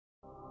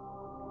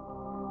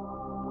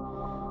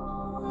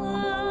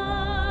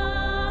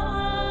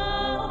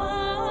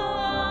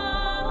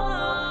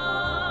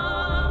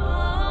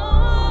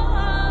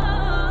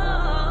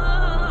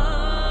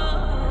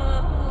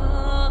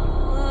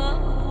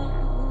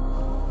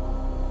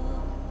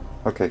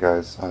Okay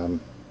guys,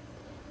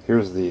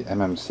 here's the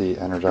MMC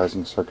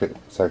Energizing Circuit.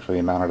 It's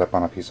actually mounted up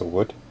on a piece of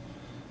wood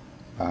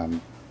to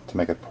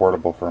make it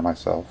portable for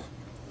myself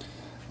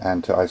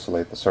and to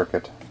isolate the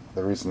circuit.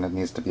 The reason it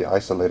needs to be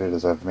isolated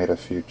is I've made a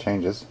few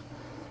changes.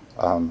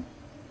 But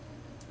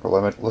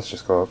let's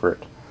just go over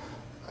it.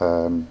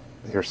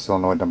 Here's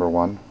solenoid number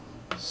 1,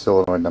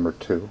 solenoid number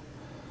 2,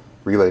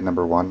 relay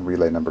number 1,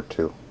 relay number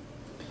 2.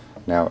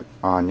 Now,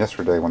 on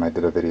yesterday when I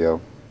did a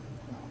video,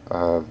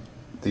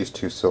 these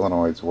two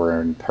solenoids were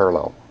in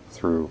parallel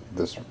through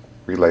this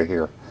relay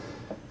here,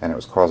 and it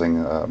was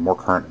causing more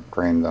current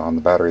drain on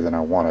the battery than I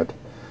wanted.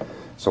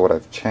 So what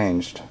I've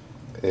changed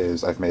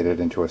is I've made it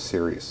into a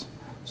series.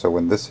 So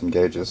when this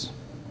engages,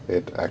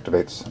 it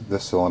activates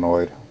this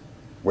solenoid,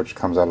 which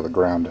comes out of the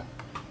ground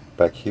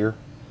back here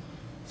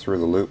through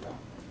the loop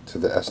to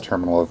the S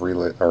terminal of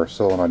relay or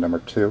solenoid number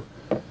 2.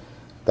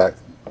 That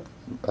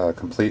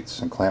completes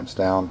and clamps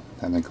down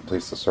and then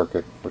completes the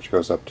circuit, which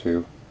goes up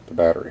to the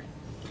battery.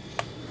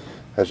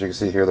 As you can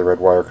see here, the red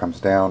wire comes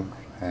down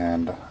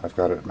and I've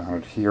got it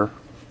mounted here.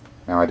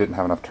 Now, I didn't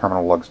have enough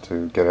terminal lugs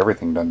to get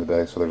everything done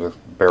today, so there's a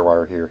bare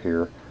wire here,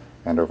 here,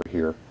 and over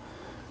here.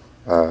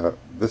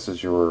 This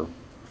is your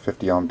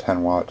 50 ohm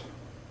 10 watt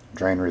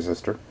drain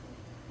resistor.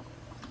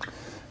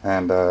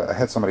 And I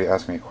had somebody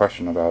ask me a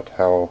question about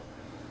how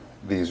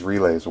these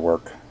relays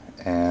work,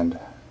 and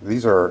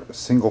these are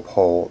single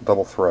pole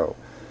double throw.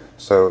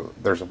 So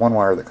there's one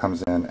wire that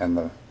comes in,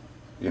 and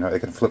it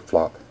can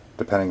flip-flop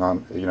depending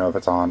on, if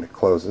it's on it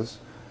closes,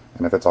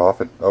 and if it's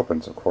off it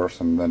opens, of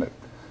course, and then it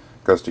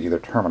goes to either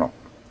terminal.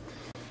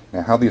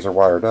 Now, how these are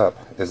wired up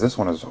is this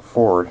one is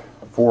forward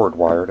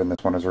wired and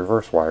this one is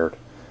reverse wired.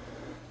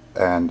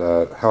 And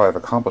how I've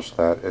accomplished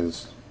that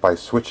is by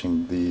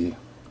switching the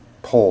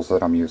poles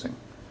that I'm using.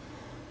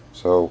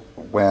 So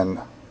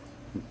when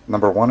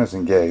number 1 is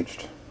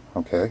engaged,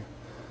 okay,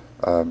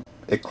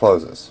 it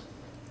closes.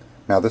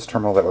 Now this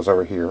terminal that was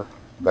over here,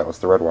 that was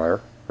the red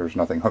wire, there's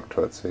nothing hooked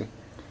to it, see?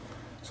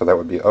 So that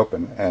would be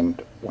open,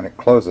 and when it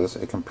closes,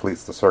 it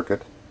completes the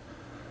circuit.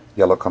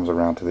 Yellow comes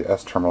around to the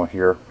S terminal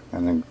here,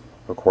 and then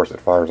of course it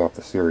fires off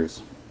the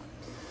series.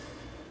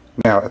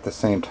 Now at the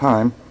same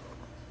time,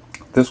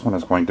 this one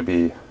is going to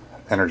be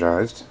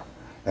energized,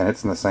 and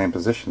it's in the same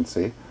position,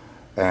 see?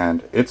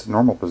 And its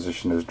normal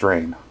position is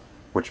drain,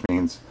 which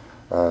means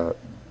the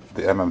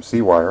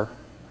MMC wire,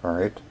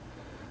 alright,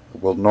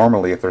 will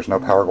normally, if there's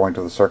no power going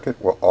to the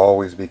circuit, will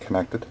always be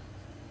connected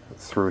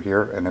through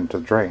here and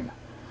into drain.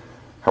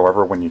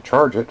 However, when you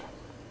charge it,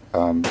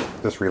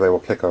 this relay will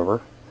kick over,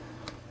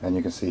 and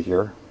you can see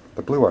here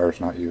the blue wire is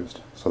not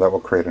used, so that will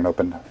create an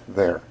open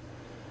there.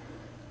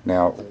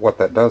 Now, what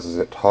that does is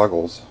it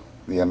toggles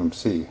the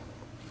MMC.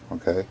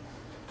 Okay,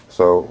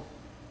 so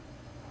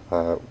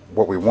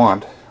what we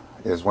want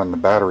is when the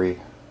battery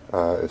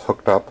is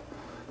hooked up,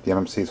 the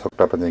MMC is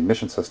hooked up, and the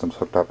ignition system is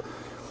hooked up,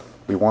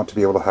 we want to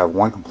be able to have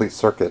one complete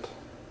circuit,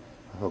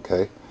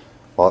 okay,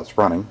 while it's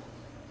running.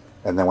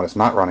 And then when it's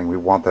not running, we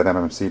want that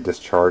MMC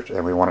discharged,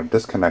 and we want it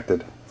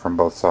disconnected from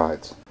both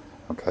sides.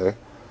 Okay,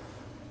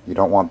 you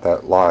don't want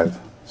that live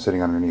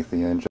sitting underneath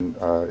the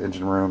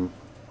engine room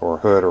or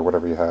hood or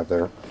whatever you have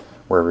there,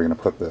 wherever you're going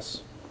to put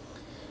this.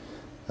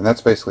 And that's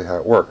basically how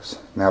it works.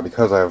 Now,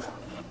 because I've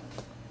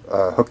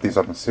hooked these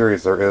up in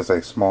series, there is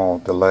a small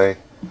delay,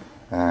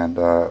 and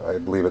I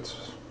believe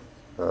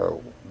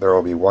there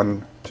will be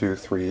 1, 2,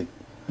 3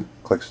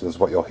 clicks is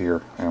what you'll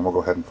hear, and we'll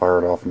go ahead and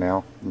fire it off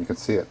now, and you can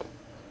see it.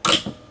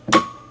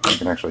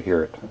 You can actually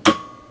hear it.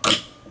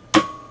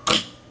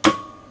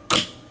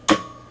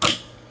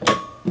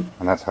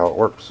 And that's how it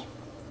works.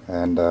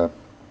 And the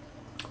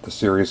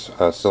series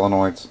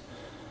solenoids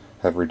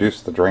have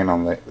reduced the drain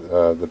on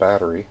the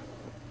battery,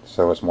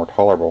 so it's more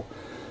tolerable,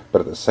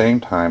 but at the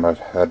same time I've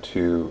had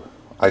to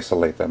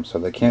isolate them, so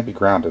they can't be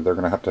grounded. They're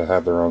going to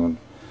have their own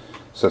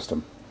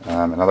system.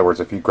 In other words,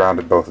 if you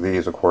grounded both of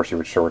these, of course you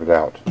would short it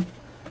out,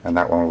 and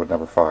that one would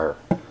never fire.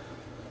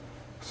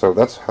 So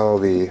that's how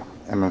the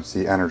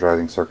MMC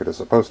Energizing Circuit is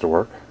supposed to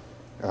work.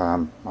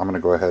 I'm going to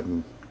go ahead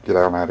and get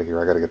out of here.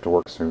 I got to get to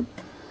work soon.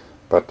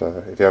 But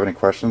if you have any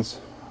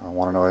questions, I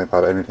want to know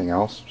about anything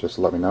else, just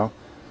let me know,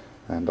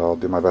 and I'll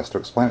do my best to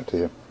explain it to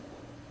you.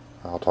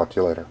 I'll talk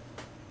to you later.